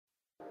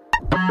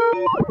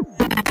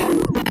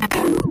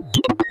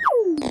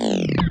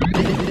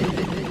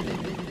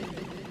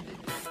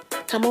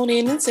Come on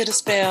in and sit a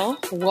spell.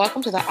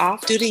 Welcome to the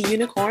Off Duty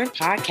Unicorn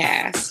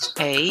Podcast.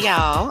 Hey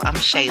y'all, I'm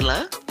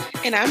Shayla.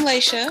 And I'm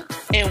Laisha.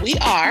 And we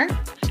are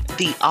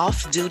the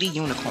Off Duty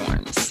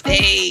Unicorns.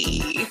 Hey.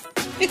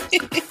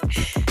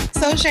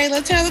 So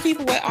Shayla, tell the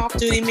people what off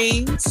duty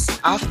means.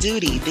 Off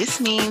duty.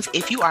 This means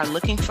if you are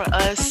looking for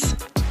us,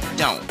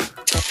 don't.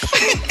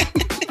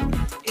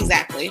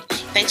 Exactly.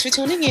 Thanks for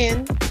tuning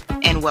in.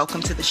 And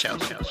welcome to the show.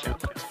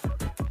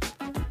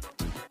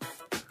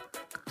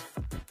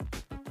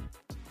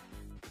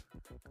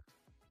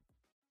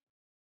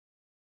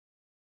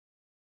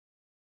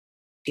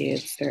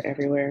 Kids, they're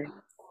everywhere.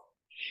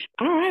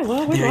 All right,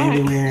 well, we're they're back.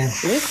 everywhere.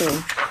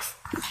 Listen,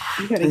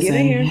 you gotta get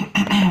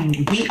in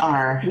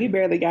here. We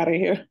barely got in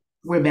here.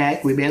 We're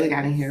back. We barely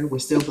got in here. We're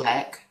still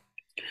black.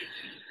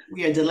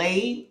 We are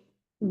delayed,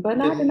 but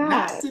not denied.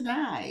 Not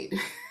denied.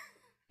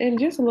 And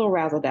just a little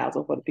razzle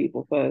dazzle for the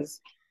people, because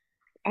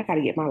I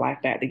gotta get my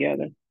life back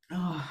together.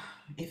 Oh,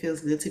 it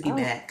feels good to be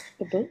back.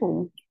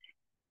 Boom.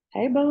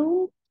 Hey,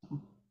 Boom.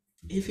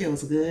 It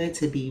feels good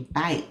to be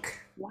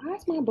back. Why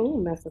is my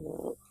Boom messing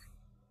up?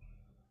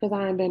 Because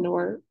I ain't been to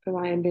work.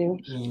 You ain't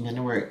been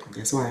to work.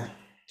 That's why.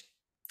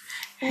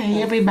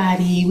 Hey,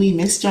 everybody. We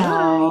missed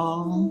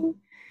y'all.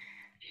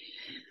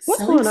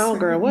 What's going on,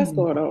 girl? What's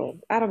going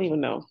on? I don't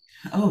even know.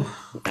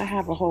 Oh. I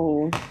have a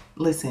whole...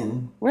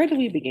 Listen. Where do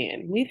we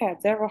begin? We've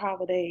had several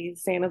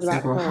holidays. Santa's about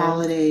to come. Several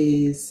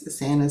holidays.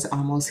 Santa's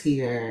almost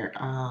here.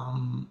 Let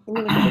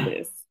me look at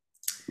this.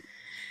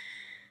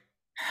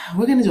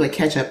 We're going to do a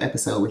catch-up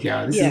episode with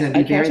y'all. This is going to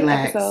be very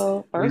relaxed.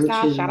 First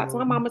off, shout out to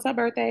my mama. It's her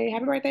birthday.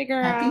 Happy birthday,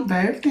 girl. Happy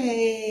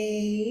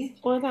birthday.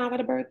 One time for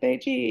the birthday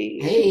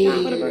cheese. Hey. One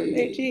time for the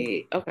birthday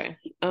cheese. Okay.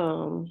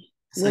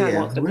 So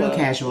yeah, real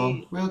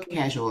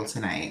casual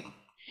tonight.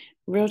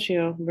 Real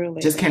chill, real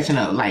late. Just catching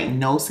up, like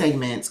no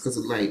segments, because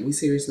like we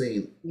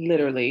seriously...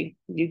 Literally,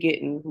 you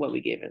getting what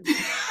we giving.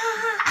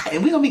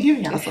 And we're going to be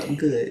giving y'all something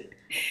good.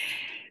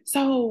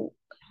 So...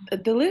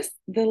 The list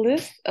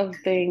of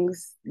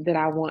things that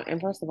I want,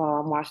 and first of all,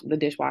 I'm washing the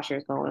dishwasher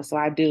is going, so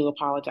I do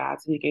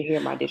apologize if you can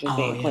hear my dishes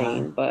being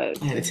clean. But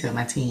I had to tell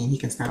my teen he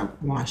can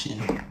stop washing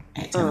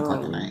at 10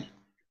 o'clock at night.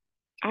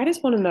 I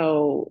just want to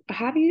know,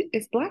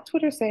 is Black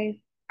Twitter safe?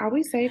 Are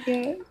we safe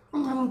yet?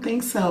 I don't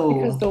think so.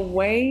 Because the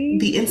way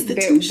the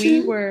institution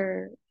that we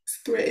were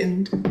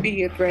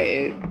being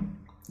threatened.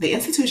 The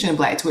institution of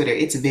Black Twitter,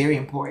 it's very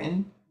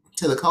important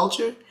to the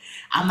culture.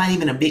 I'm not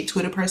even a big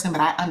Twitter person,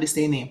 but I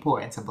understand the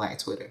importance of Black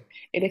Twitter.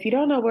 And if you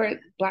don't know where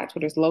Black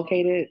Twitter is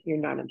located, you're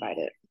not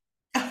invited.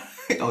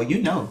 Oh,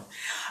 you know.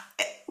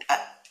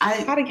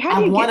 I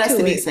want us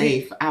to be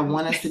safe. I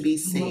want us to be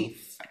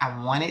safe.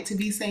 I want it to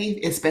be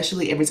safe,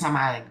 especially every time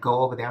I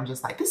go over there. I'm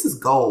just like, this is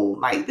gold.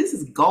 Like, this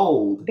is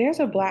gold. There's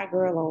a Black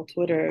girl on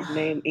Twitter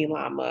named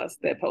Elon Musk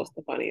that posts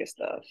the funniest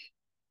stuff.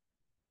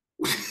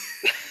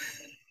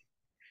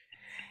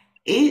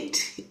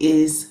 It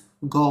is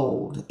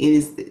gold. It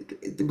is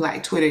the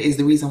Black Twitter is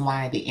the reason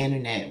why the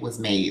internet was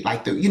made.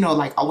 Like when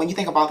you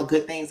think of all the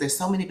good things, there's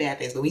so many bad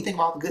things, but when you think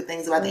of all the good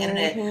things about the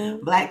internet,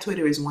 Black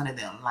Twitter is one of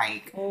them.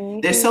 Like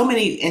there's so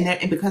many,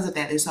 and because of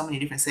that, there's so many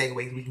different segues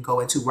we can go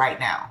into right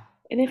now.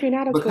 And if you're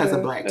not a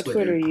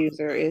Twitter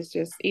user, it's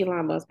just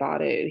Elon Musk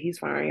bought it. He's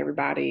firing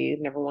everybody.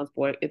 Never once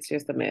bought. It's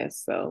just a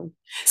mess. So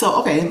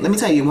okay, let me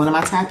tell you. One of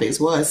my topics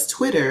was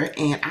Twitter,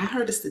 and I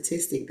heard a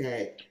statistic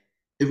that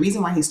the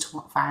reason why he's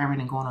firing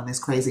and going on this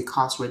crazy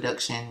cost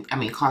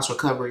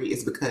recovery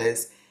is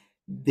because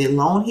the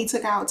loan he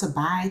took out to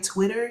buy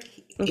Twitter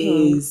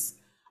is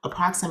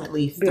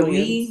approximately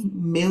 $3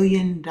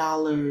 million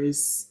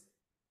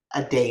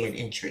a day in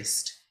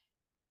interest.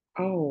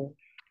 Oh.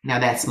 Now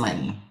that's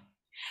money.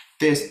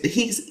 He's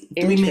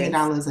 $3 million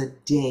a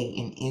day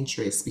in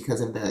interest because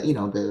of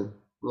the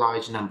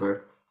large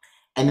number.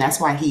 And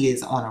that's why he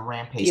is on a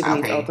rampage.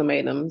 Giving these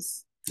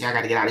ultimatums. Y'all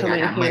got to get out of here. I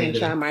got money to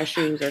try my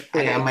shoes or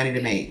quit. I got money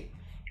to make.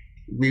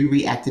 We're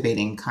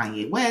reactivating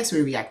Kanye West.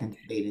 We're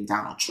reactivating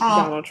Donald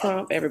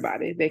Trump.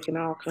 Everybody. They can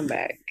all come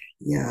back.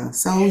 Yeah.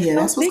 So yeah,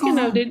 that's what's going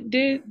on.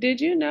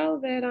 Did you know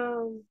that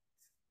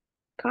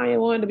Kanye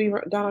wanted to be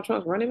Donald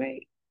Trump's running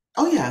mate?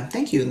 Oh yeah,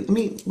 thank you.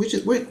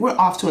 We're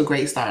off to a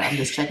great start. I'm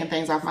just checking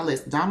things off my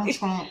list. Donald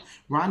Trump,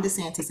 Ron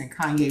DeSantis, and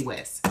Kanye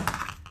West.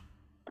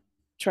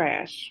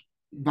 Trash.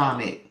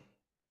 Vomit.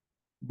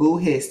 Boo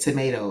hiss.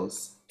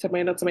 Tomatoes.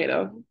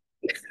 Tomato.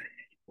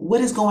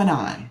 What is going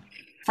on?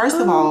 First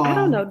of all, I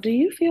don't know. Do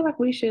you feel like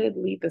we should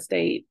leave the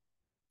state?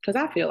 Because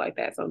I feel like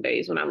that some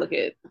days when I look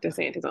at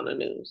DeSantis on the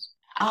news.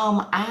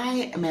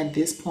 I am at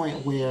this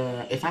point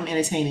where if I'm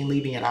entertaining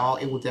leaving at all,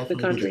 it will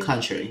definitely be the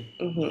country.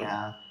 Mm-hmm.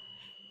 Yeah.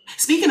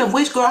 Speaking of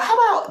which, girl, how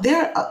about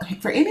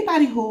for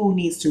anybody who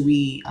needs to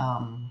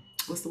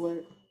what's the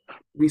word?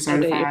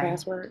 Recertify. Update your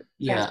password.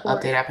 Yeah,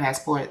 update our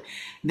passport.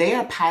 They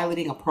are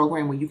piloting a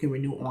program where you can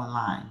renew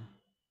online.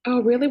 Oh,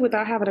 really?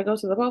 Without having to go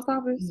to the post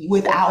office?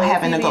 Without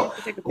having to go.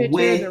 Take a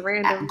picture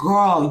random.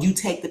 Girl, you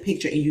take the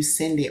picture and you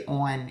send it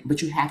on,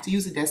 but you have to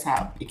use a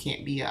desktop. It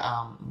can't be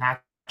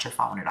not your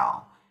phone at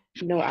all.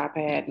 No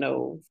iPad,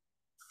 no.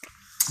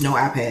 No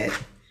iPad.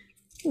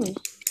 Hmm.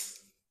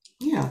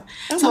 Yeah.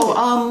 I'm So ready.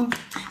 Ron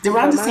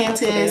But mine's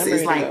up to date. DeSantis I'm is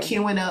ready to like go.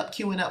 queuing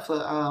up for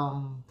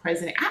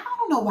president. I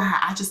don't know why.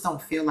 I just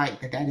don't feel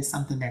like that is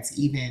something that's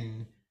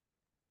even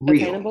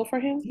real. Attainable for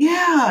him?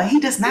 Yeah, he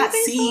does You don't not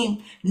think so?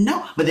 seem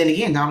no. But then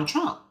again, Donald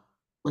Trump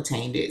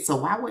attained it. So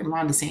why wouldn't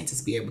Ron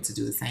DeSantis be able to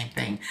do the same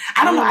thing?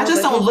 I I don't know. don't I know,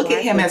 just but don't his look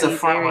at wife him would as a be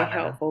front very runner.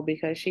 helpful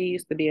because she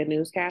used to be a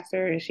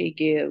newscaster and she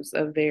gives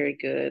a very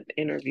good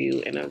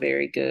interview and a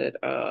very good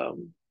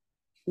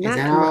Is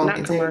that all not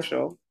it takes?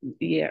 commercial.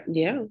 Yeah,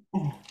 yeah.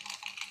 Oh,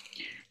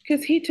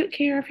 Because he took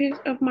care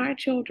of my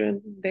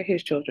children. They're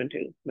his children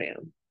too,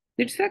 ma'am.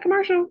 Did you see that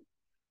commercial?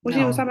 When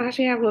she was no, talking about how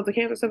she was a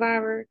cancer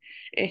survivor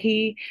and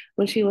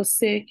when she was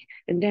sick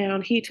and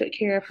down, he took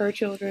care of her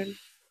children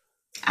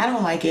I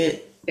don't like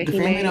it. that The he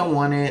family made. don't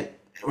want it.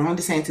 Ron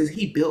DeSantis,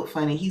 he built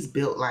funny. He's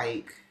built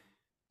like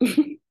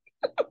I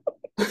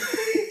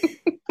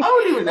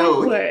don't even Like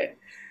know. what?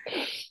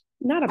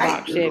 Not a Like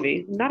box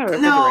Chevy, not a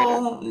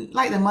refrigerator. no,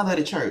 like the mother of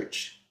the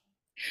church.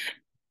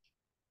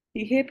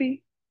 You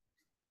hippie?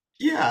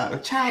 Yeah,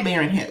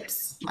 childbearing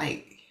hips,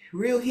 like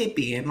real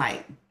hippie, and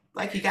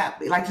like he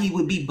got like he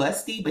would be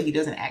busty, but he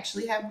doesn't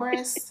actually have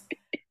breasts.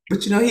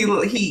 But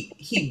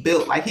he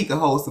built like he could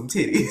hold some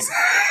titties.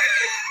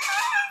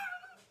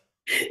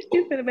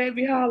 You finna make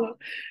me holler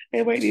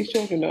and wake these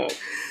children up.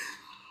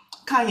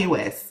 Kanye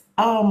West.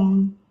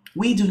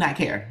 We do not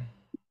care.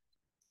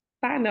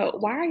 Side note,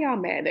 why are y'all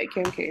mad that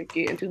Kim K is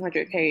getting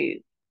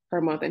 200K per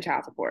month in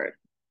child support?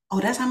 Oh,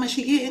 that's how much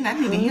she getting? I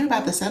didn't even hear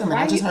about the settlement.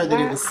 I just heard that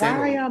it was Why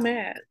are settled. y'all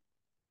mad?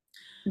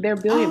 They're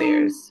Um,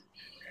 billionaires.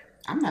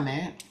 I'm not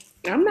mad.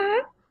 I'm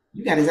not.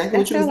 You got exactly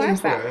what That's you their was looking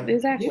lifestyle. for.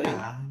 Exactly.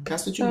 Yeah,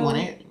 that's what you So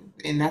wanted,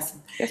 and that's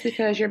just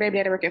because your baby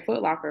had to work at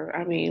Foot Locker,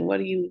 I mean,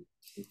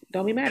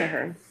 don't be mad at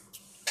her.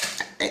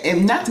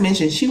 and not to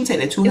mention she would take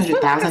that two Is hundred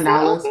Foot Locker thousand still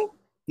dollars. open?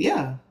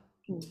 Yeah,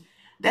 Hmm.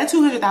 that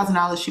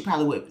 $200,000 she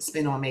probably would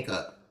spend on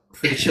makeup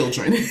for the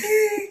children.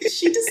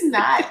 She does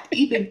not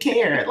even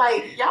care.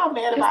 Like y'all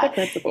mad It's the about.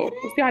 principle.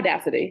 It's the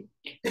audacity.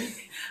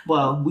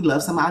 Well, we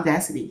love some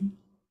audacity.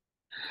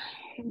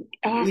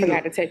 Oh, I We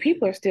forgot to say,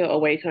 people are still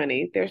awake,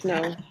 honey. There's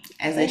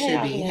as they say hey should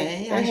out be. here.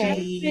 Hey, Say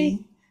hey. Hey.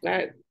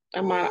 Aji.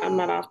 I'm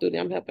not off duty.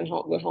 I'm helping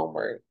home with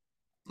homework.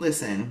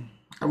 Listen,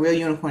 a real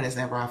unicorn is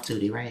never off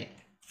duty, right?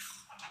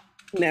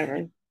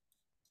 Never.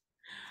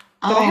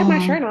 But I have my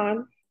shirt Um.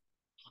 on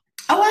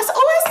I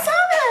saw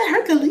that.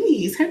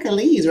 Hercules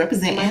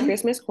in my representing.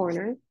 Christmas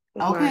corner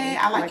with Okay,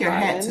 I my like your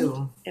hat garland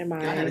too. and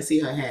Y'all got to my see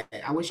her hat.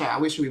 I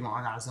wish we were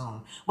on our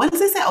Zoom. What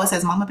does it say? Oh, it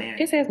says Mama Bear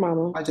it says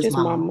mama, or just just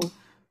Mama. mama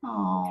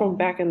from Oh.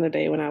 back in the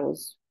day when I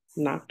was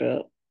knocked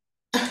up,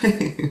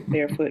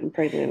 barefoot and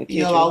pregnant in the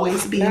You'll kitchen.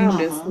 always be a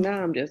mama.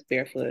 Now I'm just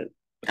barefoot.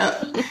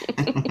 Uh,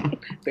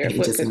 you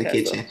Barefoot just in the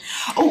Contessa. kitchen.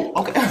 Oh,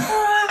 okay.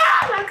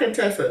 Not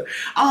Contessa.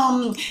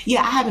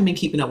 Yeah, I haven't been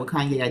keeping up with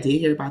Kanye. I did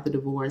hear about the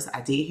divorce.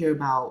 I did hear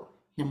about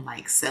him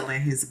like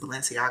selling his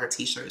Balenciaga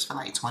t-shirts for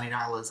like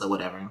 $20 or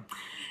whatever.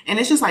 And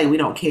it's just like we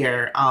don't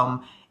care.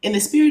 In the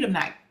spirit of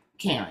not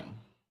caring,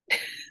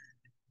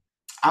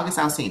 August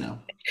Alsina,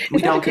 we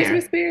Is that the don't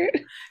Christmas care.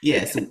 spirit?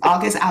 Yes,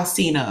 August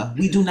Alsina,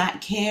 we do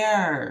not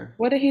care.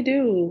 What did he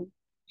do?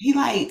 He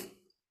like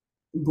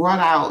brought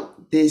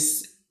out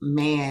this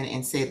man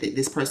and said that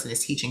this person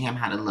is teaching him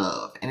how to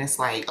love. And it's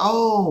like,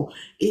 oh,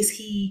 is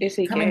he Is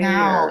he coming gay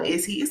out? or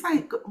Is he? It's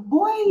like,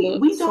 boy,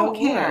 look? we So don't what?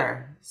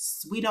 care.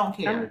 We don't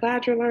I'm care.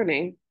 glad you're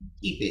learning.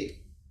 Keep it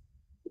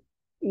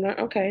No,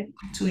 okay,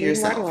 to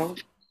moving right yourself.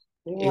 along.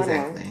 Moving right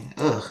along. Exactly.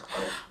 Ugh.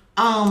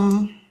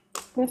 Um,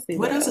 Let's see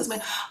what what else is else.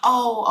 my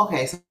Oh,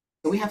 okay. So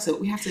we have to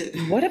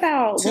What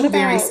two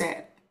very about?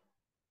 sad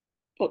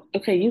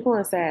Okay, you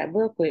going sad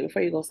real quick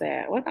before you go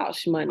sad. What about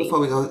before Shmoney?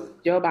 we go.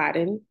 Joe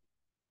Biden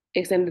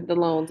extended the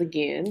loans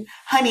again.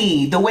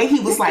 Honey, the way he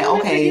was Just like, go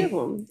and forgive okay,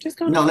 him. Just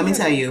go and no, forgive him.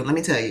 let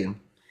me tell you.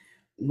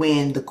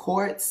 When the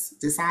courts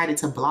decided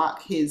to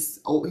block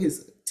his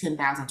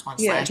 10,000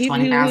 Yeah, slash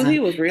 20,000, he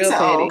was he real said,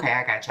 "Oh, petty. okay,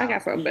 I got I y'all."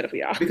 got something better for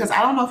y'all. Because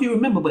I don't know if you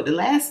remember, but the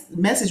last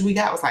message we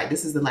got was like,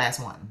 "This is the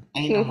last one.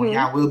 Ain't no more. Mm-hmm.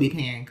 Y'all will be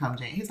paying come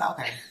Jane." He's like,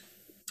 "Okay,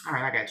 all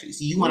right, I got you.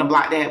 So you want to Mm-hmm.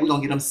 block that? We're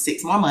gonna get them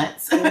 6 more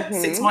months,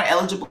 6 more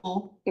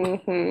eligible."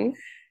 Mm-hmm.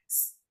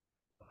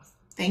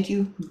 Thank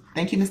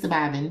you, Mr.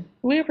 Biden.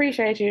 We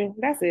appreciate you.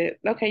 That's it.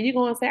 Okay, are you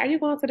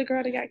going to the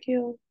girl that got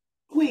killed?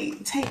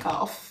 Wait, take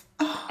off.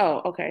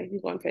 Oh, okay.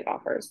 You're going to take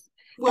off first.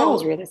 That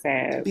was Well, really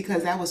sad.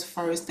 because that was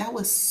first. That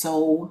was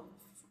so.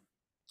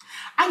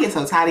 I get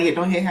so tired of it.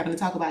 Don't hear having to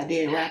talk about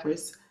dead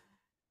rappers.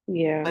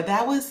 Yeah. But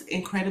that was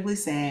incredibly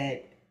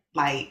sad.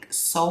 Like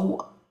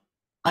so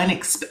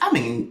unexpected. I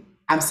mean,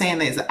 I'm saying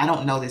this. I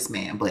don't know this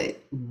man, but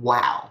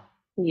wow.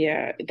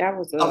 Yeah, that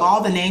was Of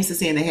all the names to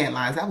see in the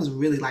headlines, that was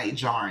really like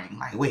jarring.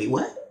 Like, wait,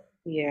 what?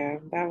 yeah,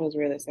 that was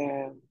really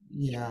sad.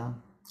 Yeah.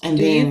 And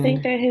Do you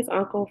think then that his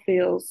uncle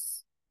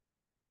feels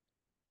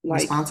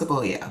like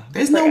responsible. Yeah.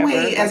 There's no forever,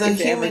 way like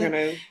it's ever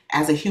gonna?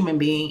 as a human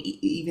being,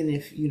 even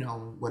if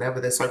whatever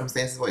the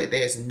circumstances were,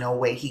 there's no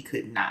way he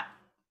could not.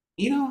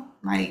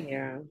 Like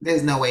Yeah.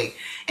 there's no way,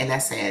 and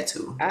that's sad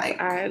too. Like,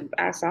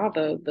 I saw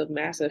the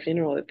massive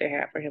funeral that they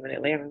had for him in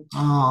Atlanta.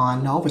 oh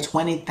no, over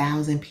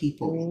 20,000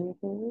 people.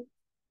 Mm-hmm.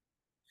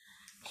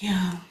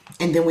 Yeah,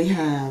 and then we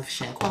have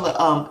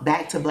Shanquella.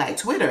 Back to Black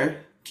Twitter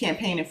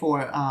campaigning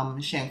for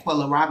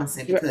Shanquella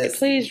Robinson because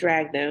Please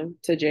drag them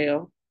to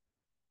jail.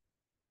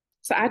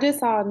 So I just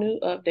saw a new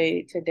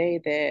update today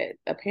that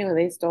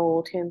apparently they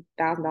stole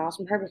 $10,000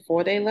 from her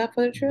before they left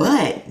for the trip.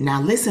 But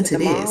now listen That to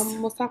the this.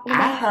 mom was talking I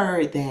about.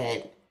 heard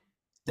that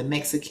the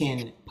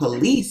Mexican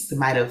police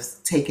might have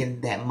taken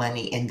that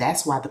money, and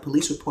that's why the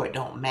police report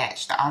don't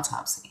match the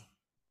autopsy.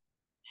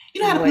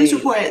 You know how the police Wait,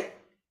 report,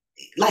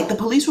 like the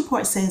police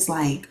report says,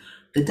 like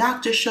the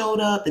doctor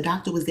showed up, the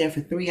doctor was there for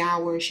 3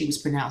 hours, she was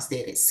pronounced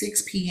dead at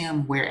 6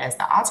 p.m., whereas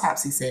the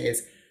autopsy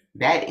says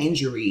that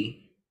injury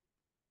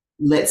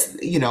let's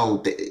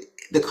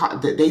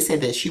they said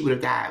that she would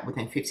have died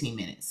within 15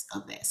 minutes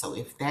of that. So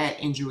if that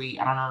injury,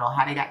 I don't know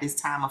how they got this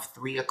time of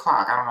 3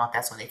 o'clock. I don't know if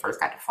that's when they first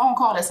got the phone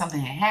call that something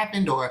had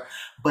happened,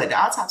 but the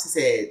autopsy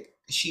said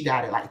she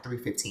died at like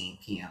 3:15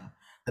 p.m.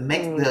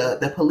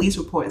 The police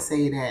reports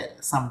say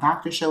that some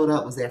doctor showed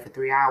up, was there for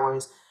 3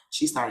 hours.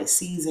 She started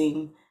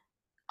seizing,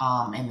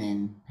 and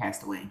then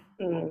passed away.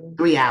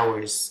 3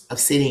 hours of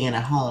sitting in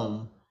a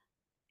home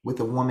with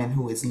a woman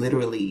who is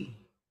literally,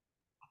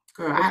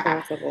 girl,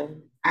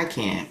 I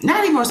can't.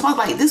 Not even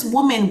responsible. Like this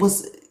woman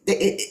was,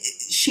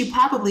 she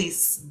probably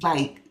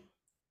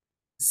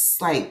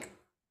like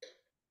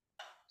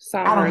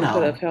saw I her don't and could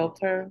know. have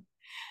helped her.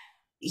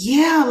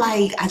 Yeah,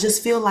 like I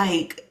just feel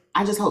like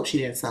I just hope she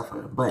didn't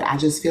suffer, but I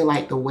just feel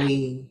like the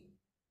way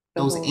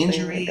those whole thing went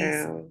injuries,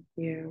 down.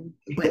 Yeah.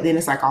 but then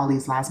it's like all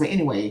these lies. But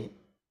anyway,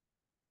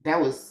 that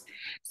was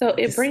So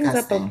it brings up a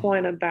disgusting.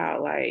 point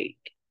about like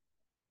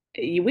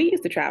we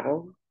used to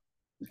travel,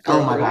 Oh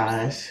girl my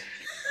groups. gosh.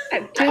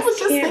 I I was just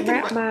just can't thinking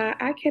wrap about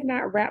my I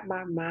cannot wrap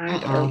my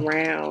mind uh-uh,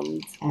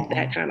 around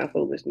that uh-uh, kind of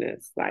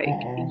foolishness. Like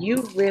uh-uh.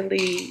 you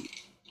really,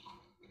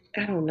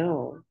 I don't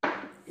know.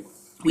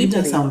 We've People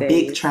done these some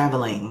big days,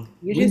 traveling.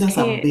 you We've just done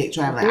some can't. big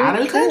traveling out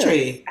Big of the trips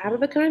country. out of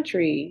the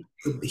country.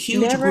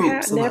 Huge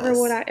groups of Never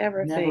would us. I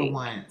ever Never think.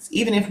 once.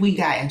 Even if we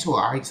got into an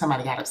argument,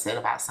 somebody got upset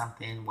about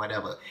something,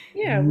 whatever.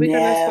 Yeah, we're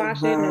gonna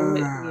squash it and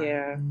Never.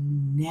 yeah.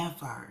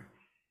 Never.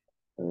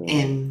 Mm.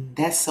 And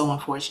that's so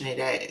unfortunate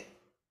that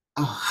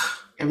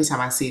every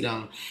time I see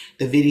them,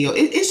 the video,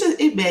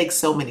 it begs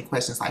so many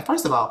questions. Like,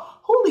 first of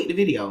all, who leaked the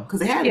video?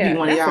 Because it had to be Yeah,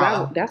 one of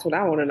y'all. that's what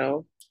I want to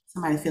know.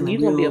 Somebody feeling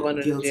You're gonna be up real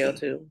under the jail guilty.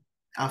 too.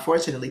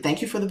 Unfortunately,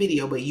 thank you for the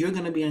video, but you're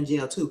gonna be in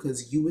jail too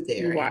because you were there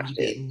You and you watched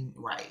it. didn't.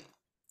 Right.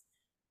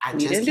 I You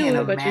just didn't can't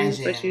do it, but you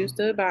imagine.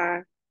 stood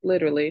by,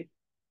 literally.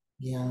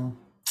 Yeah.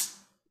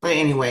 But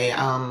anyway,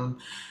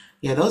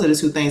 yeah, those are the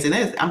two things, and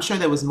I'm sure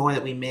there was more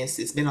that we missed.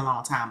 It's been a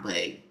long time, but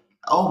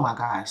oh my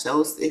gosh,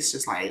 those it's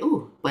just like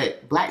ooh.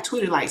 But Black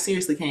Twitter like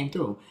seriously came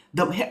through.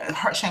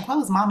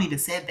 Shanquella's mom even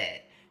said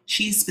that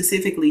she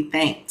specifically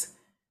thanked,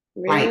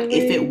 like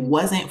if it Really?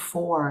 wasn't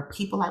for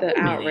people like The wait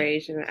a minute,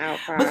 outrage and the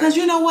outcry. because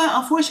you know what?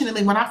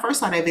 Unfortunately, when I first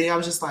saw that video, I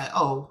was just like,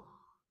 oh,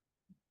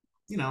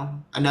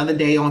 another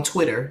day on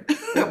Twitter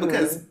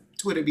because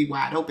Twitter be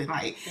wide open.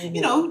 Like,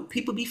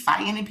 people be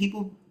fighting and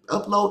people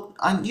upload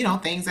on,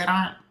 things that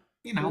aren't,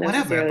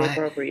 whatever. Necessarily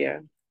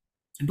appropriate.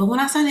 But when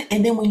I saw it,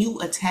 and then when you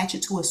attach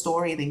it to a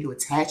story, then you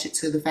attach it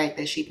to the fact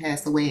that she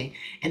passed away,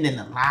 and then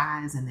the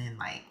lies, and then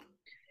like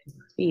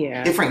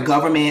different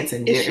governments,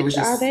 and it was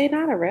just. Are they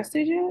not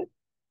arrested yet?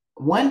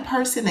 One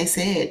person they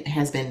said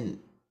has been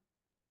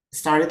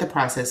started the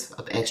process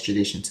of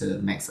extradition to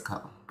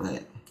Mexico,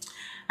 but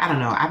I don't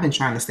know. I've been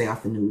trying to stay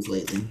off the news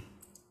lately.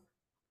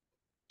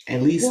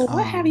 At least. Well,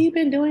 what have you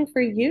been doing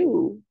for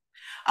you?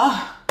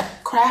 Oh,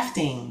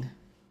 crafting.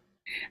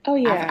 Oh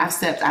yeah.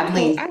 I've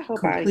leaned I hope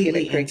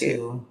completely I get a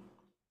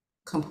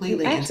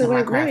into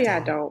my crafting. Really, I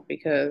don't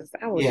because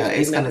I will Yeah, just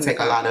be it's gonna nothing take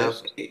a lot of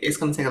accomplished. it's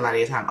gonna take a lot of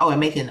your time. Oh, and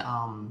making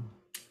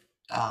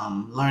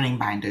learning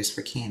binders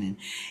for Canon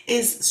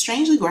is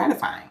strangely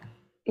gratifying.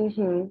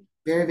 Mm-hmm.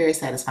 Very, very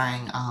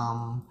satisfying.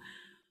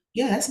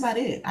 Yeah, that's about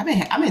it. I've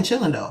been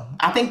chilling though.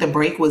 I think the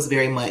break was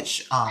very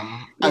much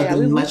Yeah,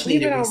 much we've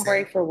needed been on reset.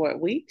 break for what,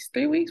 weeks?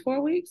 3 weeks,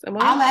 4 weeks, a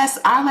month? Our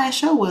last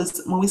show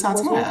was when we saw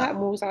Tab.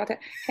 When we saw Tab.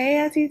 Hey,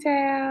 Auntie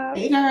Tab.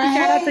 Hey girl,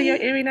 Shout out to your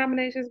hey. Emmy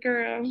nominations,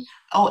 girl.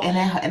 Oh, and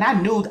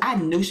I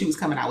knew she was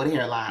coming out with a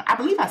hairline. I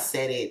believe I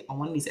said it on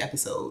one of these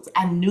episodes.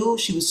 I knew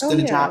she was going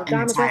to drop an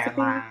Donna's entire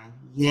recipe. line.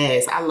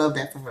 Yes, I love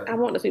that for her. I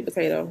want the sweet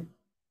potato.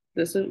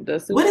 The soup.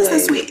 What is the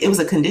sweet? It was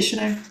a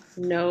conditioner.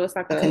 No, it's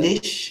like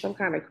some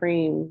kind of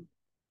cream,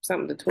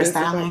 something to twist or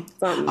something.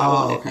 Oh, I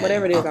want it. okay.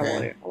 Whatever it is, I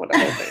want it. I want the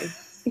whole thing.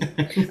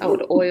 I want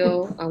the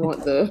oil. I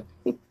want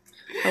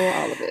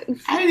all of it.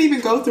 I didn't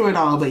even go through it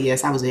all, but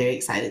yes, I was very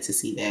excited to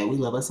see that. We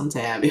love us some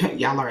Tab.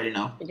 Y'all already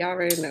know. Y'all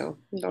already know.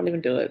 Don't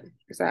even do it.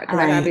 That's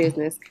our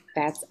business.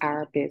 That's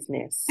our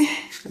business.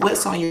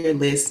 What's on your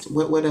list?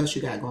 What else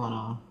you got going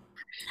on?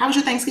 How was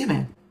your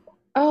Thanksgiving?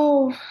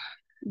 Oh,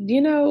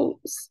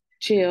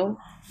 chill.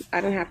 I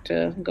didn't have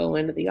to go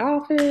into the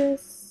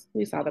office.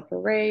 We saw the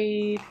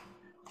parade,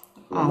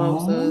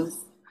 mimosas.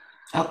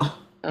 Oh,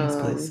 yes,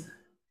 please.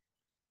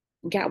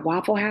 Um, got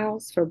Waffle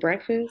House for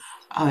breakfast.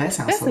 Oh, that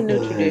sounds That's so a new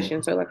good.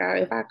 tradition. So like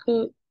if I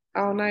cook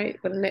all night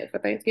for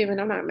Thanksgiving,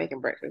 I'm not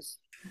making breakfast.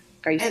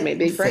 I used to make And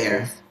big fair,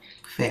 breakfast.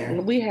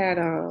 fair. We had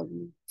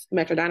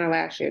Metro Diner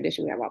last year. This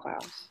year we had Waffle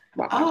House.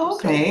 Waffle House Oh,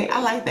 was so okay. I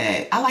good. like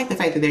that. I like the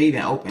fact that they're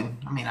even open.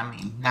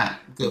 Not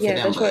good for Yeah,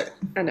 them, that's but what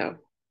I know.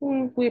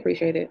 We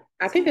appreciate it.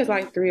 I think there's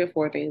like three or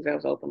four things that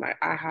was open, like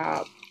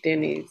IHOP,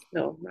 Denny's.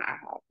 No, not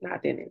IHOP,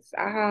 not Denny's.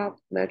 IHOP,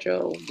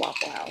 Metro,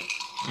 Waffle House.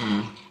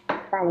 mm.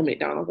 Probably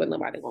McDonald's, but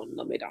nobody going to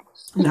no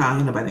McDonald's. Nah,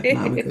 ain't nobody.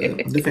 Nah, we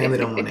good. The family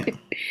don't want it.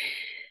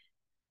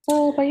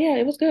 Oh, but yeah,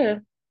 it was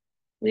good.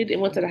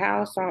 Went to the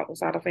house, saw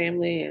the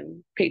family,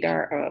 and picked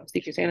our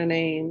Secret Santa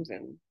names.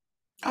 And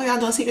Oh, y'all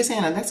doing Secret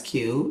Santa? That's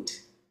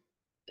cute.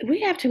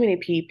 we have too many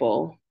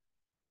people,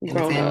 In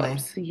the grown family.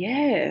 ups.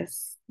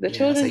 Yes, the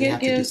Yeah, so children you get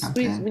have to do gifts.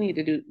 We something. need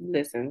to do.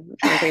 Listen, I'm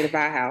trying to pay to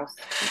buy a house.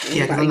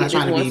 Yeah, because Anybody I'm not get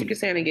this trying to one be Secret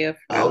Santa gift?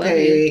 I love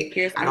you. okay.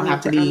 Here's I don't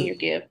have to I'm your be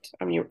gift.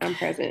 I'm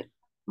present.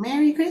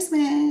 Merry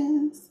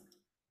Christmas.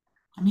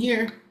 I'm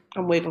here.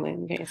 I'm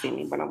wiggling. You can't see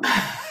me, but I'm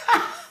wiggling.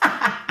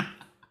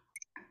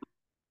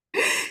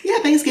 Yeah,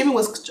 Thanksgiving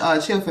was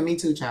chill for me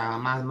too,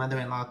 child. My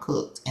mother-in-law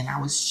cooked, and I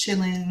was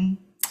chilling,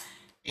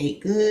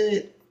 ate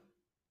good.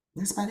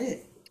 That's about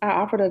it. I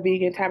offered a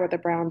vegan Tabitha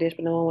Brown dish,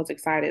 but no one was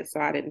excited, so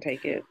I didn't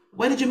take it.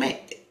 What did you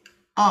make?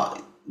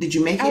 Oh, did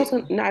you make I was it?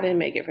 gonna, no, I didn't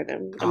make it for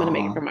them. I'm gonna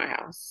make it for Oh, my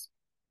house.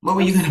 what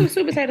were A you gonna make?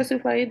 sweet potato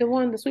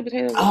souffle, the sweet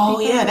potato with Oh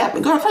yeah, pecans,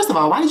 that girl. First of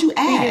all, why did you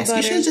vegan ask?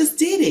 You should have butter. just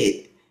did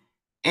it,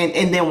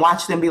 and then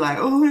watch them be like,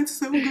 "Oh, it's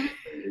so good."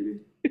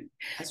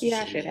 That's what you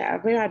Yeah, I should should have did.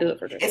 have. Maybe I do it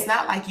for It's Christmas.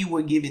 not like you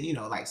were giving,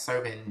 like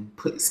serving,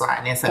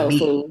 sliding in some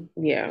meat. Tofu.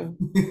 Yeah.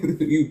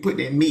 You put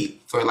in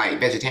meat for like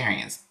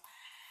vegetarians.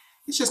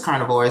 It's just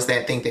carnivores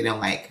that think they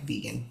don't like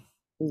vegan,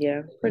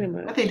 Yeah, pretty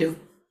but they much. do.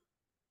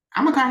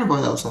 I'm a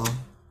carnivore though, so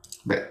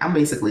but I'm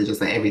basically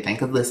just like everything.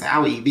 Cause listen, I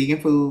would eat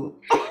vegan food.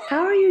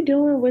 How are you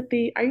doing with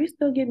are you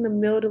still getting the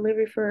meal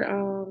delivery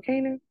for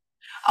Canaan?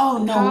 Oh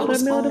The no, little toddler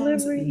meal spoons?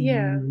 delivery?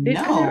 Yeah.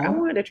 I No,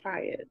 wanted to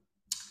try it.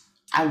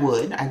 I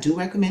would. I do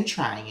recommend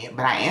trying it,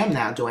 but I am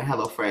now doing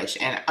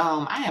HelloFresh, and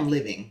I am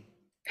living.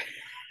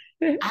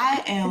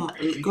 I am,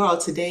 girl.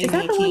 Today, Is me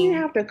that and the one you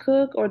King. have to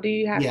cook or do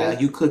you have Yeah, to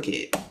you cook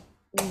it.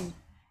 mm,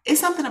 It's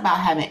something about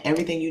having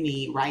everything you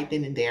need right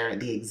then and there,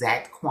 the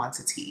exact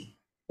quantity.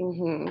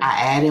 mm-hmm. I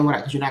add in what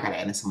because you're not gonna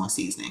add in some more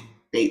seasoning.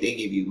 They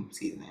give you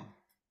seasoning,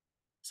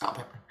 salt,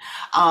 pepper.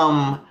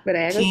 But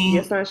add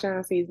your King,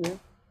 sunshine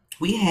seasoning.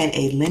 we had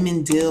a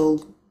lemon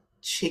dill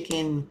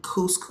chicken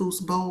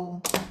couscous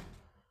bowl.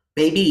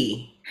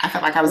 Baby, I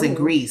felt like I was in Oh,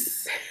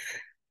 Greece.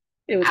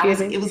 it was It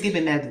giving. was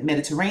giving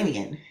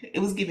Mediterranean. It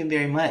was giving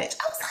very much.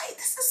 I was like,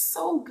 this is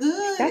so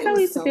good. That's It how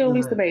we was used to so feel. We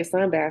used to good. make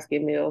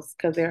sunbasket meals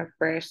because they're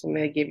fresh and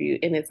they give you,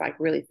 and it's like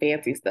really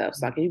fancy stuff.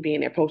 So like you be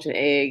in there poaching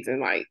eggs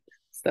and like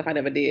stuff I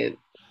never did.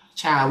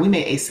 Child, we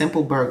made a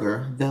simple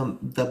burger.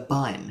 The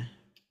bun,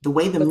 the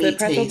way the Was it meat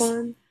pretzel tastes.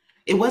 bun?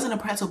 It wasn't a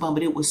pretzel bun,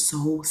 but it was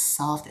so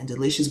soft and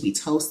delicious. We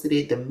toasted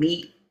it. The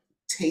meat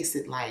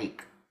tasted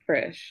like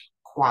Fresh.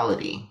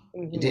 quality.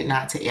 It did Mm-hmm.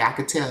 not take. I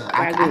could tell.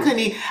 I Wagyu.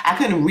 couldn't. I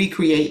couldn't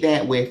recreate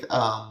that with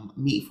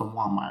meat from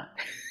Walmart.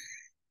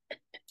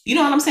 You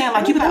know what I'm saying?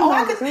 Like you Some be like, oh,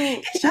 I places could.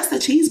 don't. It's just a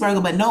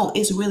cheeseburger, but no,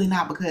 it's really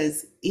not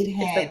because it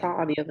It's the had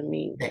quality of the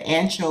meat, the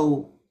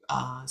ancho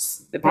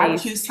the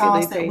barbecue paste,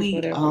 chili sauce that paste, we.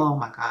 whatever. Oh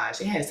my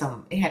gosh, it had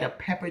some. It had a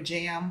pepper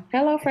jam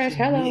Hello, that Fresh. you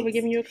Hello, we're mix.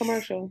 giving you a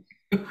commercial.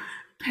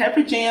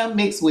 Pepper jam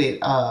mixed with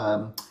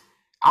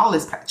all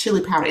this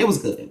chili powder. It was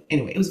good.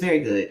 Anyway, it was very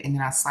good. And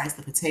then I sliced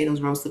the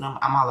potatoes, roasted them.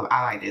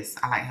 I like this.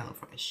 I like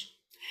HelloFresh.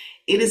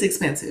 It is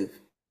expensive.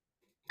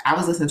 I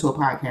was listening to a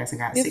podcast and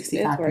got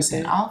It's worth 65%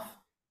 it. off.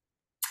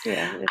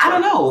 Yeah, it's I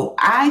don't worth it. know.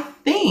 I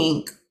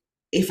think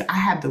if I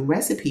have the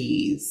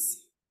recipes,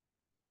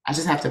 I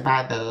just have to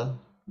buy the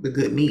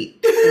good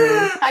meat.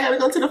 Mm. I gotta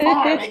go to the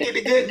farm and get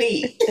the good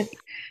meat.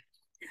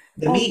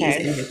 The meat is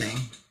Okay. everything.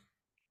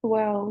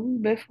 Well,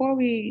 before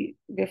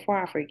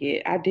I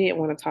forget, I did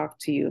want to talk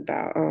to you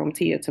about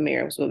Tia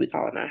Tamara, is what we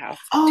call it in our house.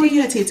 Oh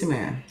yeah, Tia, Tia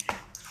Tamara.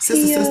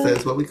 Sister Tia,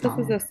 is what we call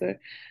sister, her. sister.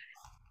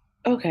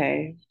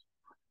 Okay.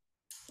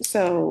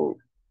 So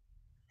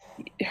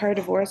her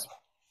divorce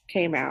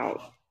came out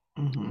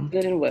Hmm.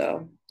 good and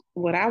well.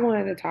 What I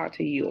wanted to talk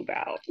to you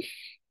about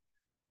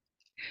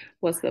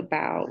was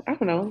about, I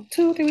don't know,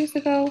 2 or 3 weeks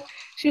ago,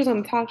 she was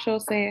on the talk show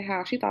saying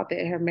how she thought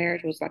that her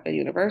marriage was like a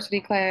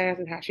university class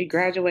and how she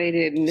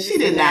graduated and She this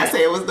did and not that.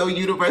 say it was no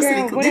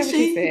university. Girl, Did whatever she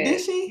she? Did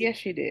said. she? Yes,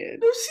 she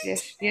did. No, she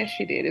Yes,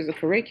 she did. There's a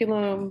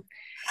curriculum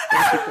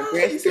and she you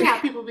progressed see through how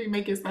people be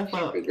making stuff she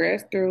up.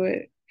 progressed through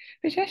it.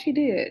 But yes, she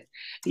did.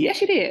 Yes,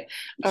 she did.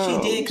 She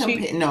did She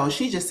compare. No,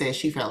 she just said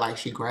she felt like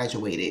she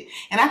graduated,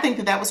 and I think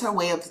that that was her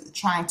way of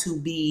trying to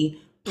be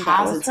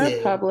that was her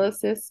positive.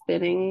 publicist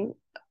spinning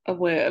a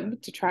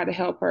web to try to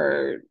help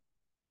her.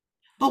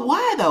 But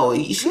why though? I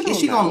Is don't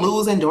she gonna know.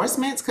 lose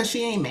endorsements because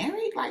she ain't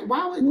married? Like,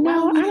 why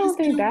No, would we I need to don't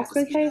think spin that's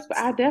the case, but wheels?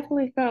 I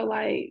definitely felt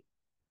like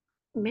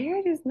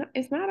marriage is not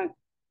it's not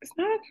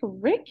a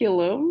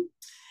curriculum.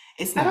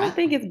 It's I don't not.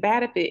 think it's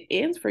bad if it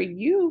ends for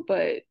you,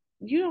 but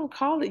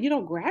call it, you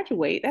don't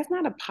graduate. That's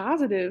not a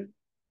positive.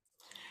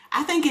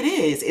 I think it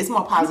is. It's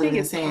more You positive think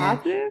than it's saying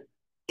positive?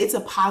 it's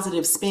a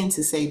positive spin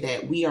to say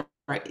that we are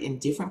in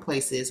different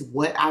places.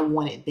 What I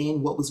wanted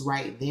then, what was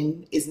right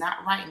then, is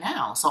not right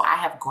now. So I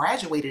have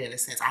graduated in a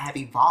sense. I have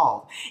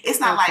evolved. It's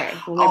not like,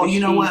 Okay, well oh, maybe you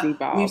know she's what?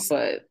 evolved,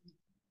 but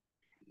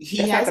He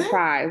that's not the hasn't.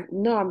 prize.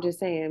 No, I'm just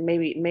saying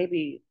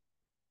maybe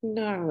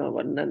no, I don't know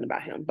about nothing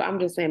about him, but I'm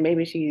just saying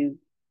maybe she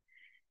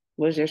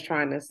was just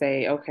trying to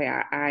say, okay,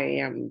 I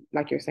am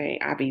like you're saying,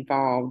 I've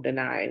evolved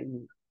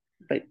and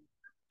but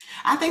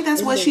I think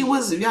that's in what she the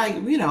was like.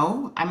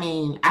 I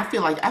mean, I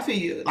feel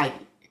you like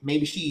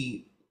maybe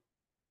she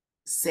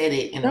said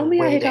it in a don't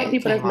be out way here telling that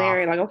people came that's off.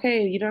 married, like,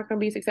 okay, you're not gonna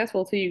be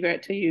successful till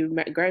graduate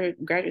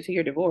to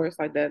your divorce.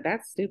 Like that,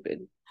 that's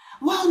stupid.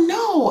 Well,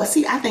 no.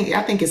 See, I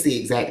think it's the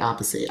exact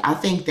opposite. I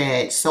think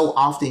that so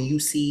often you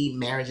see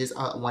marriages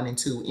one and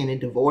two in a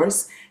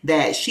divorce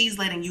that she's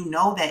letting you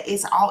know that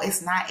it's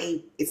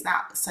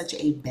not such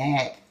a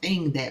bad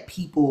thing that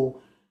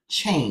people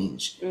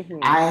change.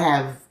 Hmm.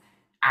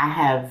 I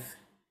have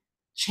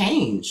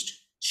changed.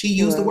 She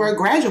used the Well, word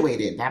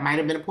graduated. That might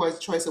have been a poor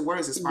choice of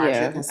words as far as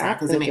you're yeah, I concerned.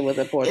 Because I think it mean, was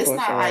a poor it's choice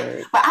not of like,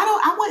 words. but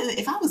I wouldn't,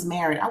 if I was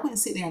married, I wouldn't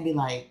sit there and be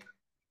like,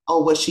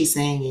 oh, what she's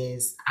saying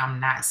is I'm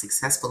not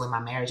successful in my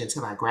marriage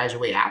until I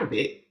graduate out of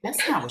it.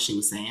 That's not what she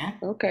was saying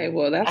Okay,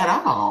 well, at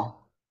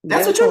all.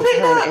 That's that's what you what picked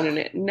her on the up.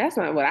 internet. And that's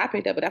not what I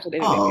picked up, but that's what the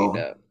internet picked Oh,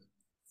 up.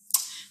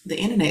 the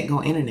internet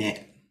go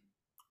internet.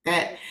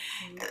 That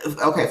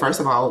okay. First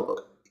of all,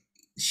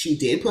 she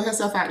did put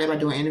herself out there by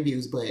doing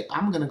interviews, but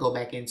I'm gonna go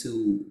back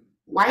into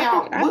why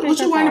y'all. I think What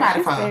her you worried talk. about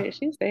it for?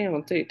 She stay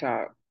on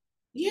TikTok.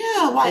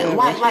 Yeah, Whatever.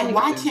 She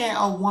needs why to. can't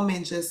a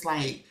woman just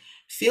like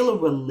feel a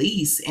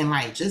release and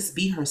like just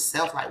be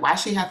herself? Like, why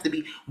she have to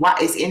be? Why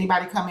is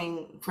anybody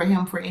coming for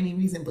him for any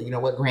reason? But you know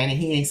what? Granted,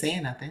 he ain't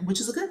saying nothing, which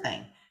is a good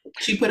thing.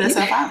 She put You,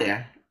 herself out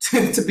there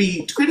to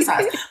be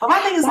criticized. But my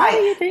thing is why do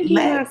like, you think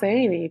he's not let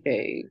saying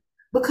anything?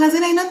 because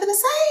it ain't nothing to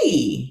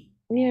say.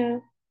 Yeah,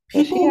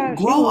 but People she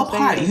grow gonna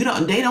say apart.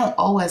 it. They don't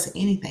owe us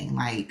anything.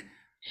 Like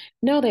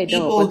No, they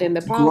don't. But then people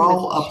the problem is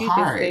grow she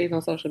just apart. stays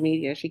on social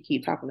media. She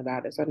keep talking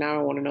about it. So now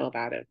I want to know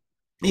about it.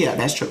 Yeah,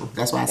 that's true.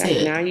 That's why I That's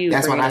now said. you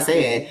That's what bringing I us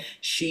said. in.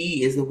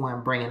 She is the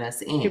one bringing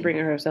us She in.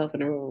 bringing herself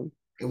in the room.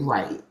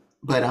 Right.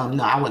 But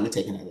no, I wouldn't have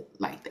taken it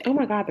like Oh that.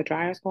 my God, the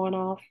dryer's going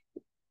off.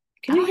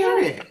 I Can you don't hear hear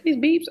it. these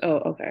beeps?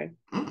 Oh, okay.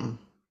 Mm-mm.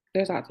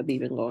 There's lots of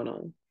beeping going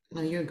on.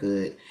 No, you're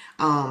good.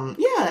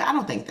 Yeah, I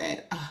don't think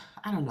that.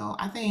 I don't know.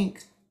 I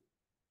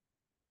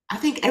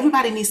think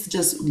everybody needs to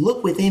just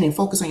look within and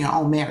focus on your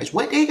own marriage.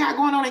 What they got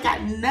going on, they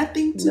got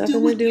nothing to do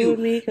Nothing to with do with you.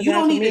 me because You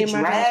don't after need me to and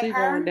my house, drag we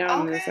going her,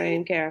 down in the okay?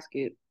 same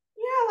casket.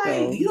 Yeah,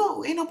 like you So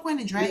don't ain't no point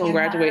in we gonna dragging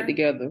graduate her.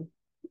 together.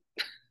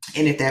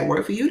 And if that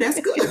worked for you, that's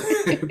good.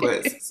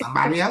 But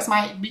somebody else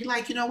might be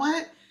like, you know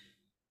what?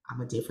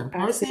 I'm a different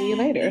I'll see you person,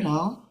 later.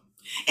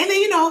 And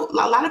then, a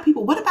lot of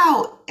people, what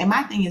about, and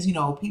my thing is,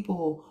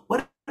 people,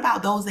 what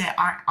about those that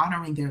aren't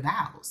honoring their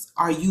vows?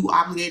 Are you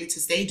obligated to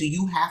stay? Do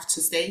you have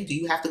to stay? Do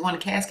you have to go in a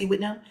casket with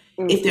them?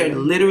 If they're Mm-mm.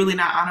 literally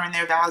not honoring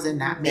their vows and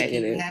not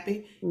making you Negative.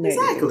 happy? Negative.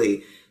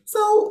 Exactly.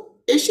 So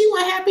if she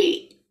wasn't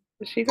happy,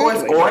 She or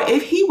graduated.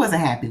 if he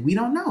wasn't happy, we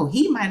don't know.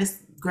 He might have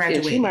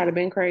Yeah, she might graduated. have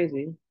been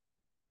crazy.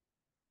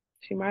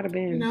 She might have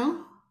You been.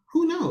 know,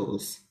 who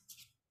knows?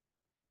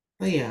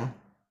 But yeah,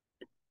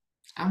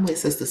 I'm with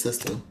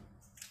sister.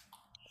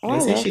 Oh, They I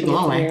say love she Tia glowing.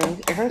 Tamara.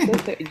 And her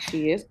sister,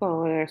 she is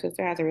glowing. Her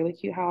sister has a really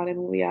cute holiday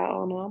movie out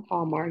on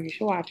Hallmark. You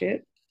should watch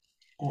it.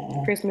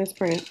 Uh, Christmas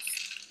Prince.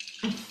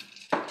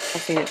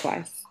 I've seen it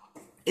twice.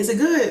 is it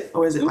good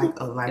or is it Hmm. like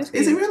a life? It's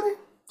Is it cute. really?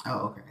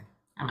 Oh, okay.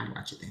 I might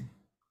watch it then.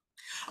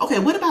 Okay,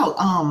 what about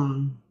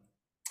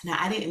now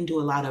I didn't do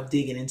a lot of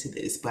digging into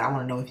this, but I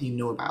want to know if you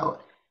knew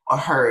about or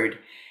heard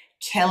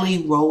Kelly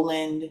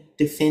Rowland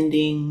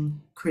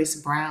defending Chris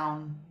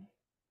Brown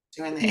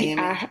during the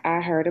AMA.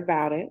 I heard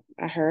about it.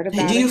 I heard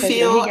Do about it you because he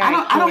feel got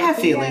I don't have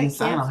he got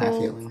feelings. I don't have canceled.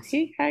 feelings.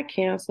 He got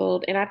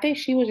canceled, and I think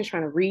she was just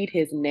trying to read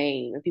his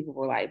name, and people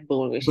were like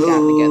booing when she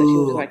got him together. She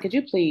was just like, Boo. "Could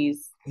you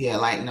please?" Yeah,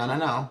 like no, no,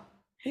 no.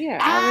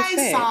 Yeah, I I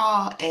respect.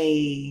 saw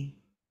a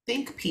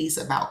think piece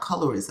about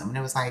colorism, and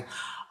it was like,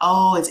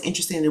 oh, it's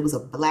interesting. It was a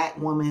black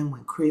woman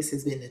when Chris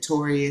has been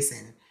notorious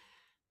and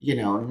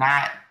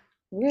not.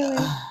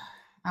 Really?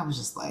 I was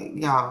just like,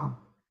 y'all,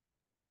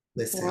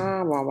 listen.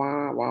 Wah wah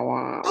wah wah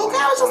wah Okay, wah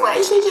I was just wah.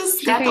 like, she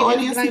just She got the can't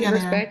just be audience like together.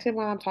 respect him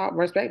while I'm talking,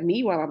 respect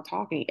me while I'm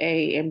talking.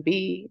 A and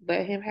B,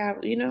 let him have.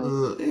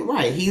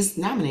 Right, he's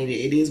nominated.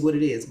 It is what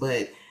it is.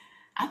 But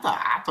I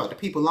thought the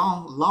people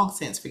long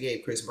since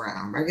forgave Chris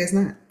Brown. I guess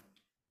not.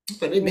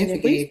 But I they've been mean,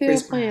 if we forgave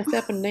still Chris playing Brown.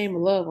 "Step in the Name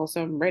of Love" on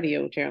some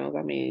radio channels,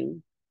 I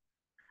mean,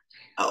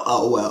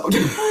 Oh well.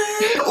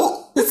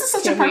 Oh, this is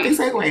such a can perfect we?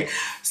 segue.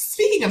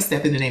 Speaking of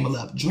Step in the Name of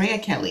Love, Drea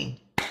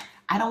Kelly.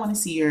 I don't want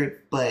to see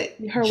her butt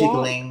Her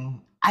walk?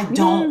 jiggling. I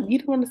don't. You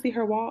don't want to see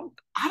her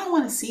walk? I don't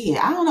want to see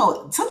it. I don't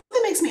know.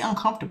 Something makes me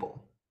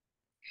uncomfortable.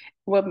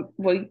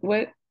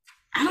 What?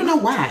 I don't know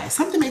why.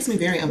 Something makes me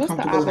very What's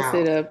the uncomfortable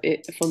opposite about. of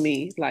it for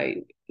me?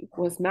 Like,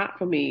 what's not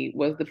for me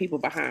was the people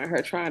behind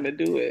her trying to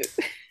do it.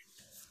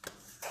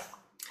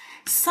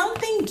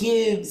 Something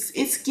gives,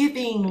 it's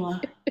giving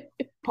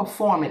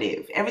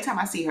performative. Every time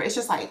I see her, it's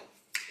just like,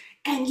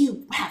 and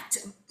you have to.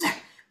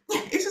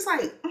 It's just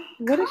like,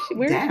 What is she? calm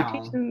Where is she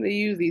teaching down. them to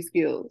use these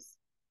skills?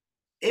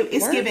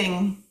 It's Work?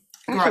 giving,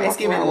 I girl, should it's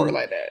walk around work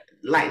giving like that.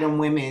 like them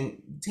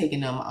women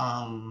taking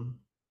them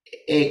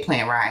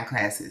eggplant riding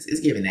classes. It's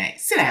giving that.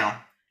 Sit down.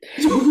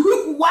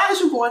 Why is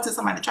you going to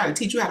somebody to try to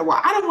teach you how to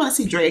walk? I don't want to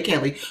see Drea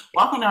Kelly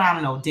walking around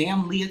in no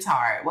damn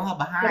leotard with her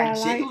But I behind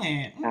like.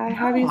 jiggling. I I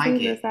have don't you like seen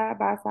the it. side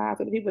by sides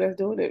of the people that's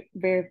doing it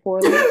very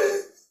poorly?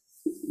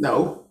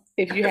 No.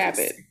 If you have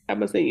it, I'm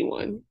gonna send you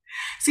one.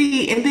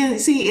 See, and then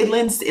see, it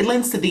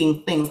lends to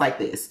being things like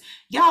this.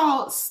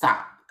 Y'all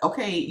stop.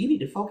 Okay, you need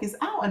to focus.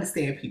 I don't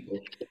understand people.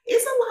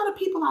 It's a lot of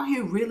people out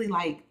here really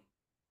like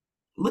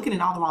looking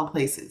in all the wrong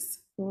places.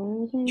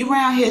 Mm-hmm. You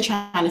around here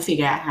trying to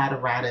figure out how to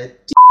ride a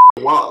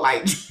walk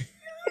like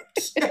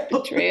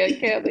Drea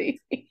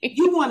Kelly.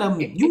 you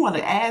wanna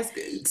ask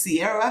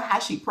Sierra how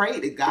she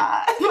prayed to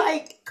God.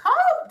 Like, calm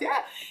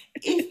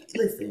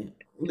down.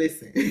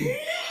 Listen.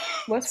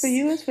 What's for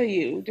you is for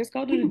you. Just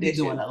go do the People be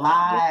dishes. doing a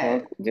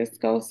lot.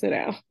 Just go sit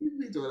down. People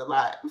be doing a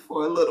lot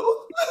for a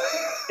little.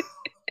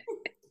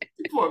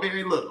 For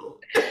very little.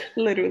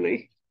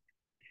 Literally.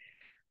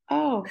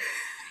 Oh,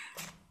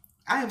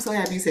 I am so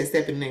happy you said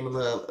step in the name of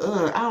love.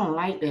 I don't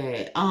like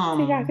that.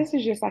 see, guys, this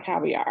is just like how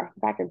we are,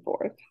 back and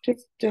forth.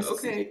 Just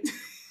Okay.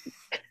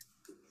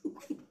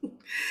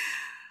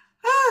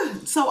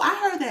 So I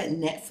heard that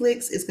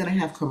Netflix is gonna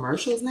have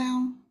commercials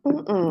now.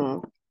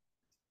 Mm-mm.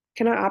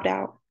 Can I opt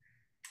out?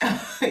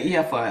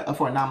 Yeah,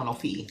 for a nominal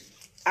fee.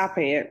 I'll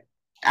pay it.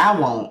 I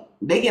won't.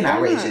 They get Why not?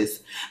 outrageous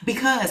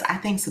because I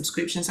think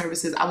subscription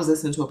services. I was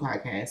listening to a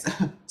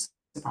podcast.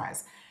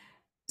 Surprise.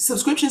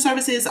 Subscription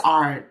services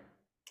are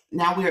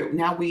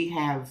now we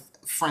have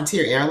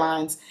Frontier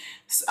Airlines.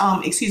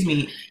 Excuse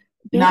me.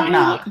 Knock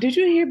knock. Did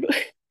you hear? The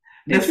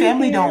Did you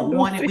family hear don't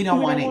want it. We Blueface? don't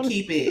We want don't it. want to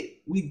Keep it.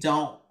 We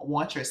don't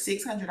want your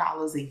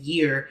 $600 a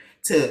year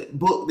to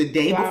book the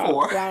day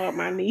before. fly up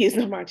my knees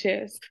on my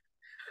chest.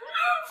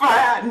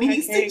 Fly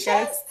knees to can't, guys.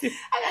 chest.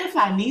 I gotta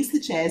fly knees to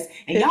chest,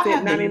 and y'all It's at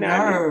have the 99.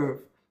 nerve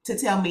to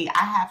tell me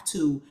I have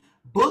to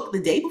book the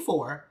day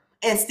before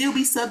and still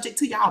be subject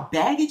to y'all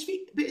baggage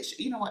fee, bitch.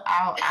 You know what?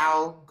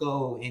 I'll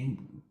go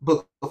and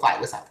book a flight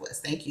with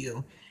Southwest. Thank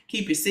you.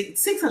 Keep your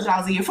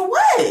 $600 a year for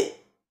what?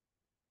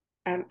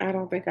 I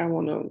don't think I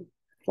want to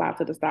fly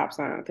to the stop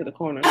sign to the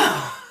corner.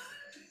 I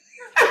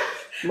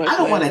Much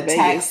don't want less a Vegas.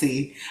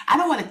 taxi. I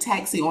don't want a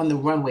taxi on the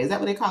runway. Is that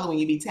what they call it when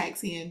you be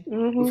taxiing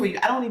Mhm. before you?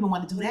 I don't even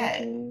want to do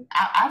that. Mhm.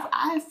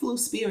 I flew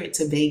Spirit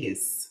to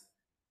Vegas.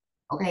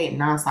 Okay,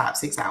 nonstop,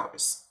 6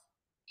 hours.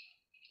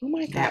 Oh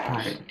my That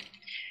gosh.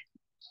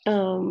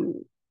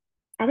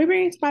 Are we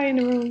bringing somebody in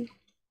the room?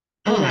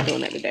 We're not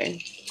doing that today.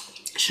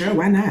 Sure,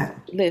 why not?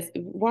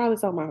 Listen, while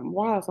it's on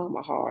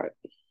my heart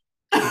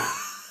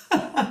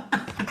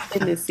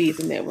in this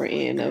season that we're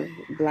in of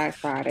Black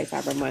Friday,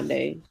 Cyber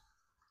Monday,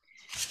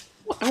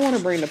 I want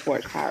to bring the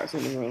Porch Pirates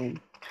in the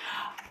room.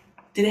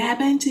 Did it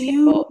happen to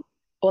you?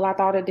 Well, I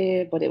thought it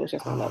did, but it was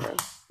just my lover.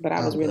 But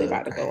I was really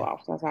about to okay. go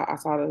off. So I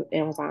saw the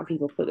Amazon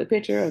people put the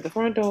picture of the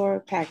front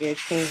door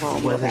package, came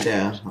home, no Wasn't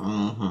there? package.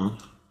 Mm-hmm.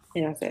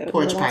 And I said,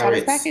 Porch nobody saw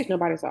this Pirates. package.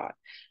 Nobody saw it.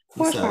 Porch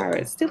What's up?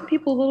 Pirates, still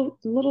people,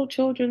 little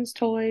children's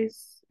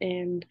toys.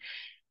 And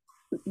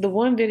the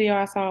one video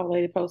I saw, a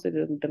lady posted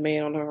the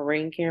man on her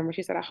Ring camera.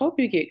 She said, I hope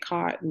you get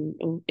caught.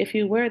 And if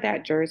you wear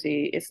that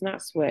jersey, it's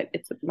not sweat.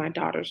 It's my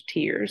daughter's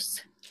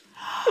tears.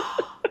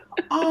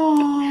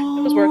 Oh,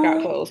 It was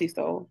workout clothes he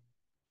stole.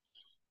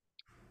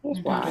 That's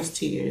my why. daughter's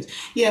tears.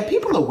 Yeah,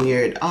 people are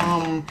weird.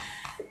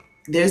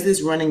 There's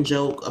this running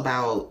joke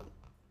about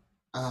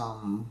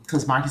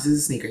because Marcus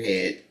is a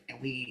sneakerhead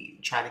and we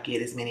try to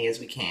get as many as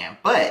we can.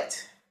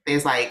 But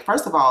there's like,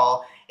 first of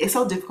all, it's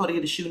so difficult to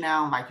get a shoe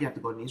now. Like you have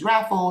to go to these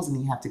raffles and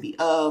you have to be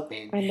up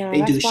and I know,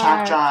 they do that's shock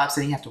why. drops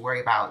and you have to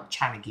worry about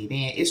trying to get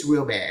in. It's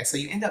real bad. So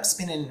you end up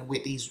spending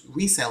with these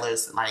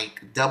resellers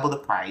like double the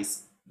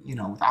price, you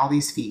know, with all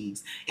these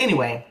fees.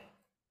 Anyway,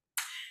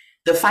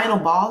 the final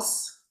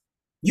boss,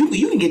 you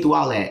can get through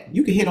all that.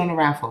 You can hit on the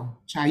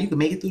raffle. Child, you can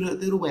make it through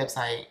the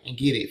website and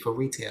get it for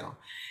retail.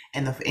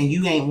 And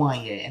you ain't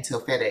won yet until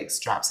FedEx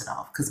drops it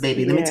off. Because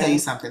baby, let me tell Yeah. you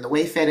something. The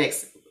way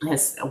FedEx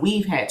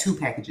we've had 2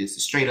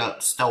 packages straight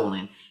up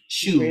stolen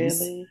shoes.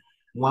 Really?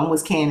 One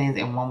was Cannons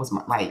and one was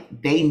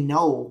like they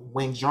know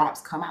when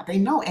drops come out. They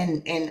know,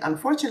 and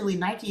unfortunately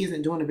Nike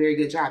isn't doing a very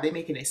good job. They're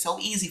making it so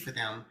easy for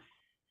them.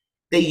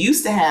 They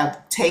used to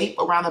have tape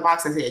around the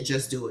box that said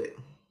just do it.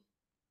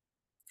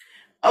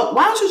 Oh,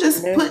 why don't you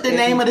just put the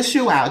name of the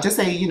shoe out? Just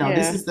say, you know,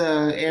 this Yeah. is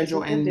the Air This is the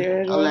Jordan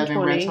Air Jordan 11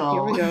 20. Retro.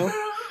 Here we go.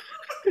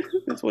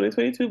 The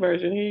 2022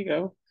 version. Here you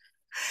go.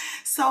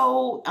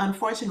 So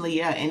unfortunately,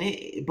 yeah,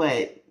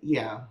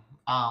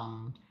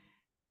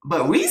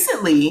 but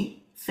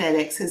recently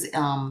FedEx has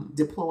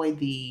deployed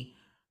the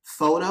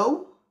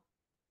photo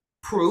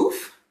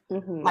proof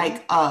Mhm.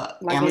 like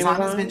Like Amazon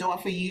has been Amazon? doing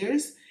for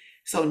years.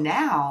 So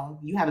now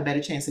you have a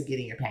better chance of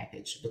getting your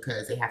package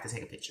because they have to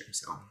take a picture.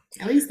 So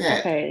at least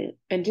that. Okay,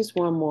 and just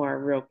one more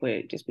real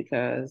quick, just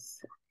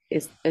because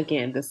is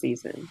again the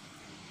season.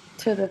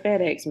 To the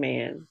FedEx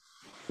man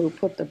who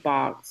put the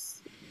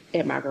box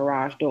at my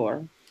garage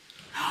door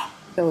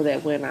so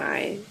that when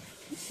I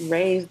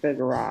raise the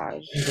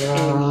garage and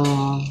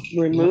Girl.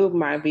 remove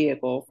my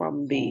vehicle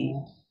from the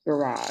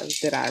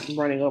garage that I'm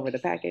running over the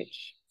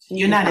package, you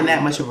You're can not in that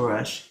find much it. of a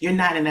rush. You're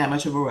not in that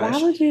much of a Why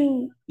rush. would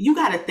you You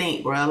got to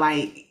think, bro.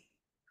 Like,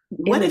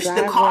 in what the if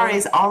the car driveway?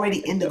 is already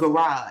in the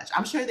garage?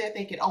 I'm sure they're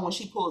thinking, oh, when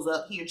she pulls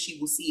up, he or she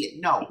will see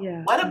it. No.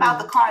 Yeah, What about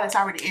the no. car that's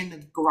already in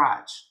the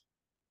garage?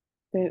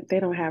 They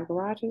don't have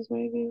garages,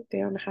 maybe. They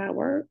don't know how it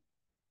works.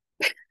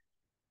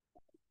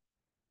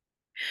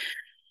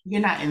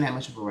 You're not in that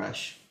much of a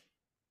rush.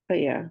 But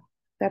yeah,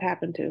 that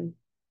happened too.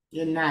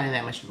 You're not in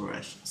that much of a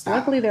rush. Stop.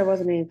 Luckily, there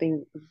wasn't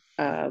anything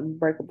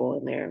breakable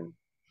in there.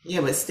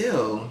 Yeah, but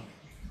still.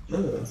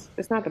 Ugh.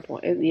 It's not the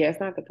point. Yeah, it's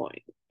not the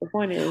point. The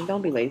point is,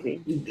 don't be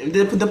lazy.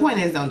 The point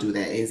is, don't do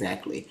that.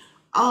 Exactly.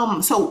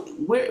 So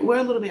we're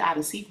a little bit out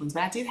of sequence,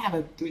 but I did have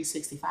a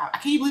 365. I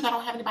can't believe I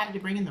don't have anybody to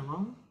bring in the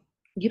room.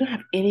 You don't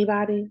have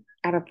anybody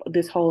out of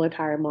this whole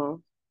entire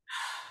month.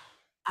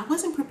 I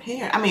wasn't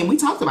prepared. I mean, we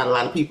talked about a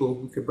lot of people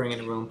who could bring in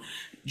the room.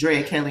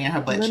 Drea Kelly and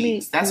her butt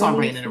cheeks. That's why I'm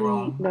bringing in the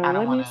room. No, I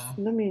don't want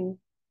to. let me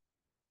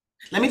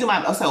Do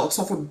my. So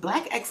for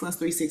Black Excellence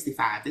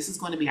 365, this is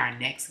going to be our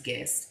next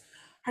guest.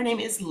 Her name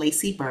is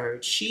Lacey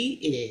Bird. She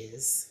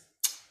is,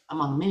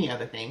 among many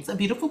other things, a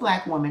beautiful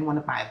Black woman, one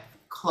of my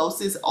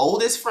closest,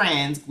 oldest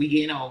friends. We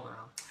getting old,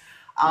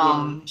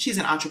 girl. She's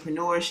an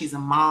entrepreneur. She's a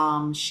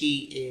mom.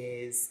 She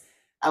is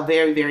a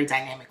very, very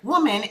dynamic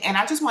woman. And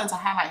I just wanted to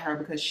highlight her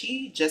because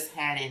she just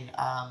had an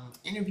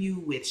interview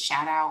with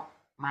Shout Out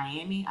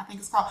Miami, I think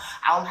it's called.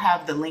 I'll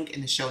have the link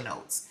in the show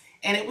notes.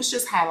 And it was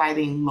just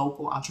highlighting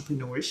local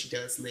entrepreneurs. She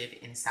does live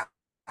in South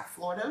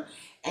Florida.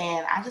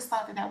 And I just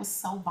thought that was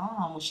so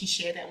bomb when she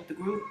shared that with the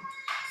group.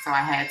 So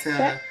I had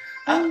to.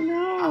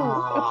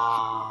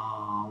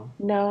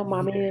 No,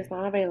 mommy is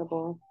not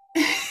available.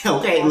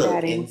 Okay,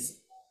 look.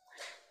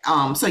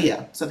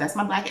 So that's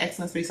my Black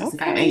Excellence 365.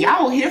 Okay. And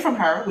y'all will hear from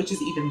her, which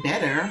is even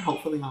better,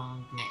 hopefully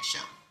on next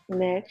show.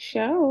 Next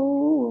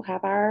show, we'll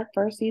have our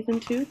first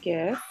season 2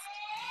 guest.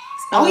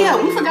 Oh yeah,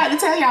 we forgot to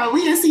tell y'all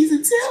we in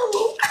season 2.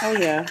 Oh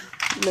yeah.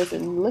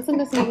 Listen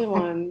to season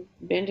 1,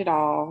 binge it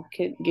all,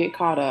 get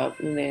caught up,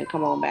 and then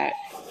come on back.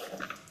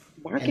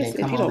 Marcus,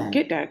 if you don't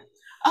get that.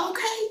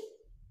 Okay.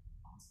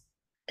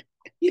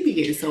 He be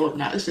getting so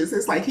obnoxious.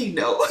 It's like he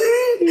know.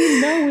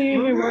 He know we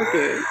ain't been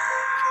working.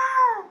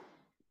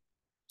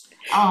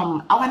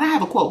 And I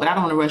have a quote, but I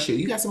don't want to rush you.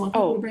 You got some more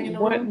people to bring in the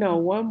room? No,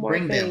 one more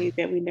thing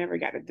that we never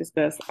got to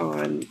discuss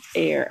on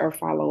air or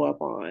follow up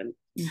on.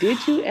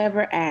 Did you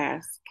ever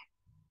ask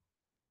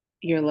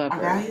your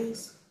lover?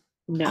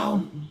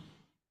 No.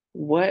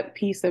 What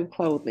piece of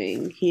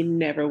clothing he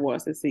never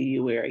wants to see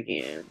you wear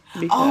again?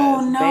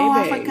 Because, baby,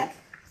 I forgot.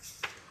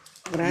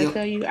 When I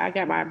tell you, I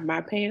got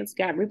my pants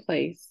got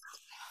replaced.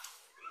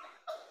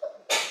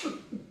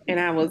 And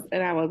I was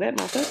at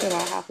my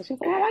sister-in-law's house, and she was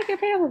like, I like your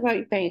pants. I was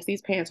like, thanks.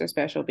 These pants are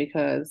special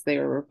because they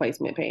were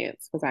replacement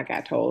pants. Because I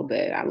got told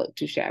that I looked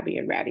too shabby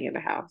and ratty in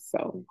the house.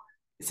 So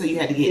you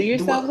had to do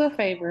yourselves a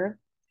favor.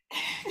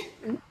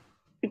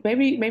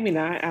 Maybe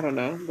not. I don't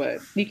know. But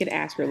you can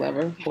ask your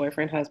lover,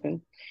 boyfriend,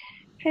 husband,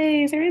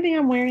 hey, is there anything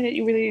I'm wearing that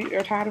you really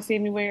are tired of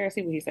seeing me wear?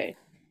 See what he says.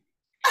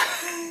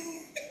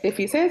 If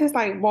he says it's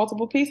like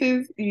multiple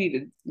pieces, you need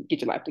to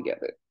get your life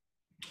together.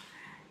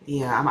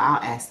 Yeah,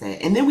 I'll ask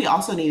that. And then we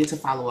also needed to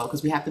follow up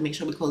because we have to make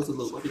sure we close the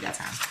loop if we got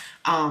time.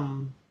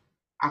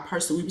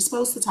 We were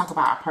supposed to talk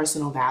about our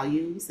personal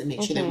values and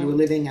make sure that we were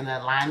living in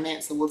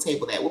alignment. So we'll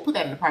table that. We'll put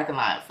that in the parking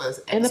lot for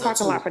episode 2. In the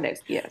parking lot for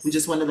next, yes. We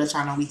just wanted to let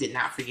y'all know we did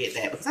not forget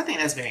that because I think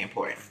that's very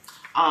important.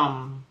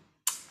 Damn,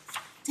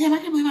 I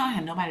can't believe I don't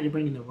have nobody to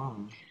bring in the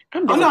room. Oh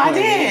no, I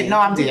did. No,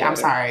 I did. I'm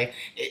sorry.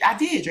 I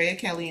did. Drea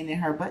Kelly and then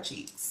her butt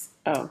cheeks.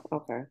 Oh,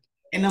 okay.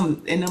 And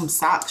them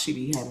socks she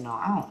be having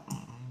on.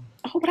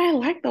 Oh, but I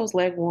like those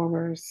leg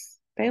warmers.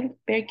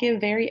 They give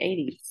very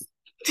 80s.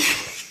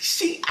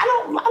 I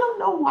don't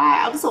know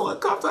why I'm so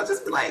uncomfortable. I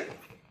just be like,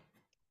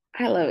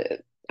 I love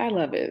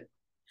it.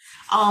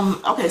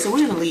 Okay, so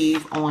we're gonna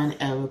leave on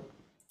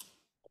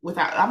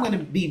I'm gonna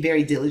be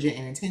very diligent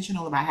and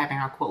intentional about having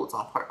our quotes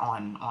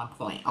on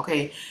point.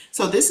 Okay,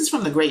 so this is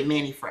from the great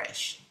Manny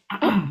Fresh.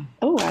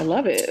 Oh, I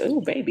love it.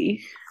 Oh,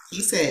 baby.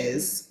 He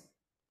says,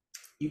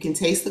 "You can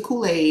taste the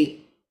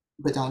Kool-Aid,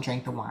 but don't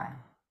drink the wine."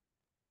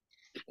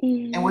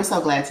 And we're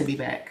so glad to be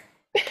back.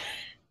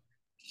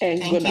 And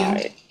thank good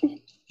night.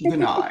 Good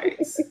night.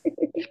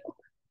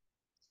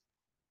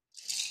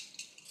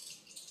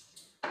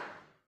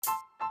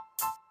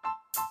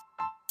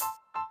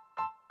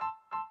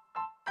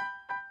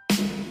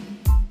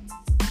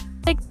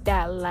 Click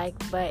that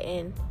like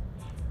button.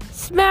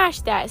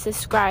 Smash that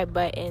subscribe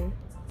button.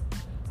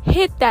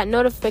 Hit that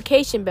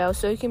notification bell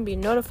so you can be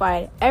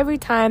notified every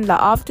time the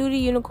Off Duty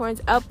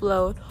Unicorns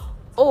upload,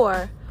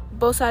 or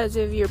both sides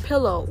of your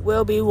pillow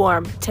will be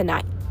warm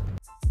tonight.